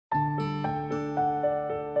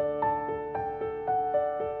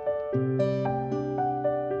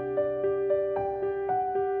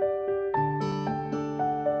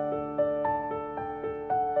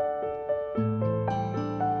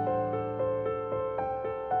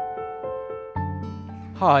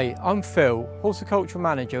Hi, I'm Phil, Horticultural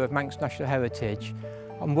Manager of Manx National Heritage.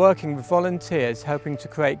 I'm working with volunteers helping to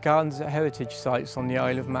create gardens at heritage sites on the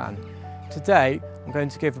Isle of Man. Today, I'm going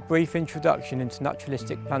to give a brief introduction into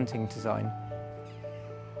naturalistic planting design.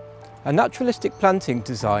 A naturalistic planting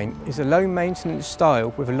design is a low maintenance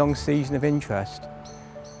style with a long season of interest.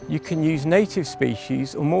 You can use native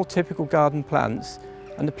species or more typical garden plants,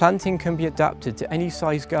 and the planting can be adapted to any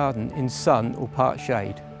size garden in sun or part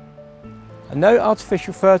shade. And no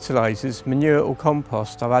artificial fertilisers, manure or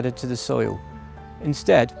compost are added to the soil.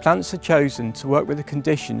 Instead, plants are chosen to work with the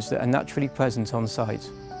conditions that are naturally present on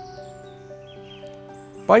site.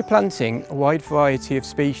 By planting a wide variety of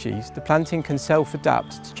species, the planting can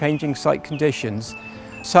self-adapt to changing site conditions,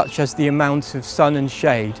 such as the amount of sun and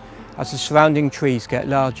shade as the surrounding trees get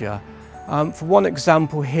larger. For one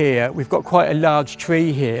example here, we've got quite a large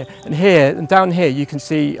tree here, and down here you can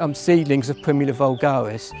see seedlings of Primula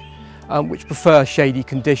vulgaris, which prefer shady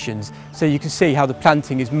conditions. So you can see how the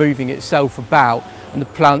planting is moving itself about and the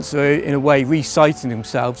plants are in a way resiting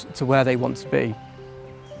themselves to where they want to be.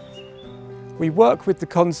 We work with the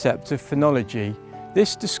concept of phenology.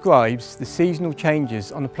 This describes the seasonal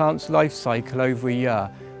changes on a plant's life cycle over a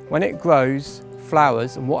year, when it grows,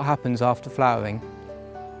 flowers and what happens after flowering.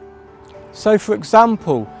 So for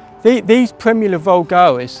example, these Primula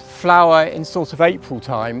vulgaris flower in sort of April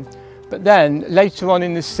time, but then later on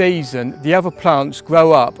in the season the other plants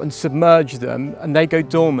grow up and submerge them and they go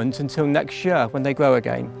dormant until next year when they grow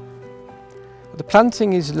again. The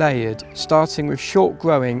planting is layered, starting with short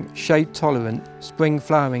growing, shade tolerant, spring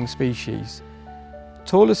flowering species.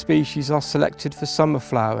 Taller species are selected for summer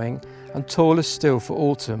flowering and taller still for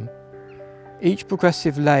autumn, each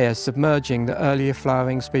progressive layer submerging the earlier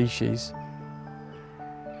flowering species.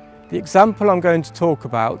 The example I'm going to talk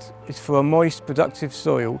about is for a moist, productive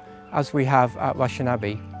soil as we have at Rushen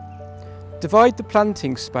Abbey. Divide the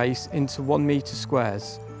planting space into 1 metre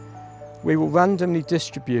squares. We will randomly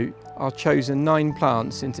distribute our chosen 9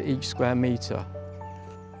 plants into each square metre.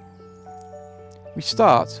 We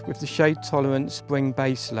start with the shade-tolerant spring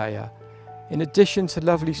base layer. In addition to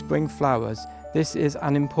lovely spring flowers, this is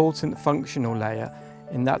an important functional layer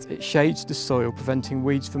in that it shades the soil, preventing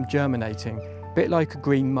weeds from germinating, a bit like a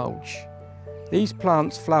green mulch. These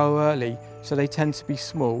plants flower early, so they tend to be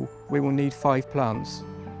small. We will need 5 plants.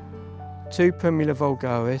 2 Primula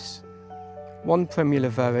vulgaris, 1 Primula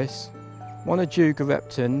veris, 1 Ajuga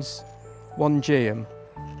reptans, 1 Geum.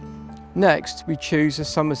 Next, we choose a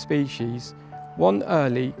summer species, 1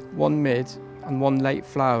 early, 1 mid and 1 late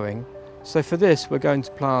flowering. So for this we're going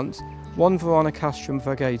to plant 1 Veronicastrum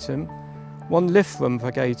virgatum, 1 Lythrum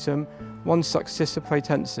virgatum, 1 Succissa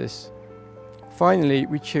pratensis. Finally,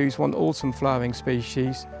 we choose 1 autumn flowering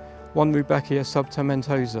species, 1 Rudbeckia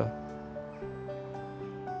subtomentosa.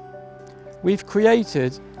 We've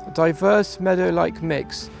created a diverse meadow-like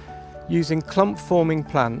mix using clump-forming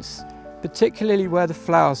plants, particularly where the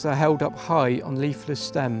flowers are held up high on leafless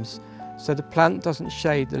stems, so the plant doesn't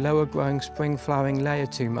shade the lower growing spring flowering layer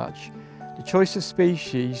too much. The choice of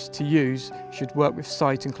species to use should work with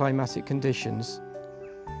site and climatic conditions.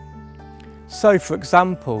 So for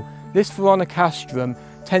example, this Veronicastrum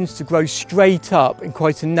tends to grow straight up in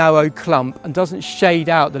quite a narrow clump and doesn't shade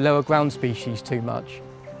out the lower ground species too much.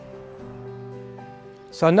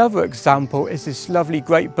 So another example is this lovely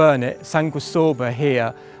great burnet, Sanguisorba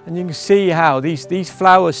here, and you can see how these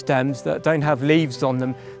flower stems that don't have leaves on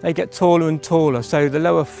them, they get taller and taller, so the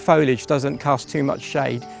lower foliage doesn't cast too much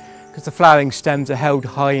shade because the flowering stems are held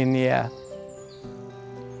high in the air.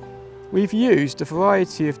 We've used a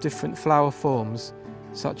variety of different flower forms,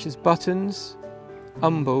 such as buttons,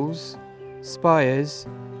 umbels, spires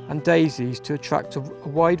and daisies to attract a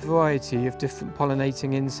wide variety of different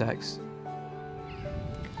pollinating insects.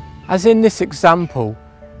 As in this example,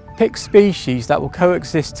 pick species that will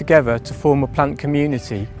coexist together to form a plant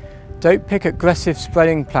community. Don't pick aggressive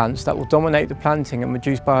spreading plants that will dominate the planting and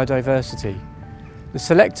reduce biodiversity. The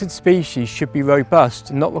selected species should be robust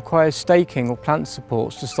and not require staking or plant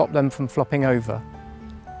supports to stop them from flopping over.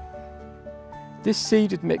 This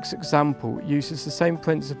seeded mix example uses the same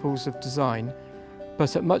principles of design,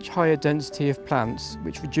 but at much higher density of plants,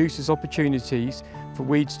 which reduces opportunities for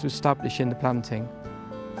weeds to establish in the planting.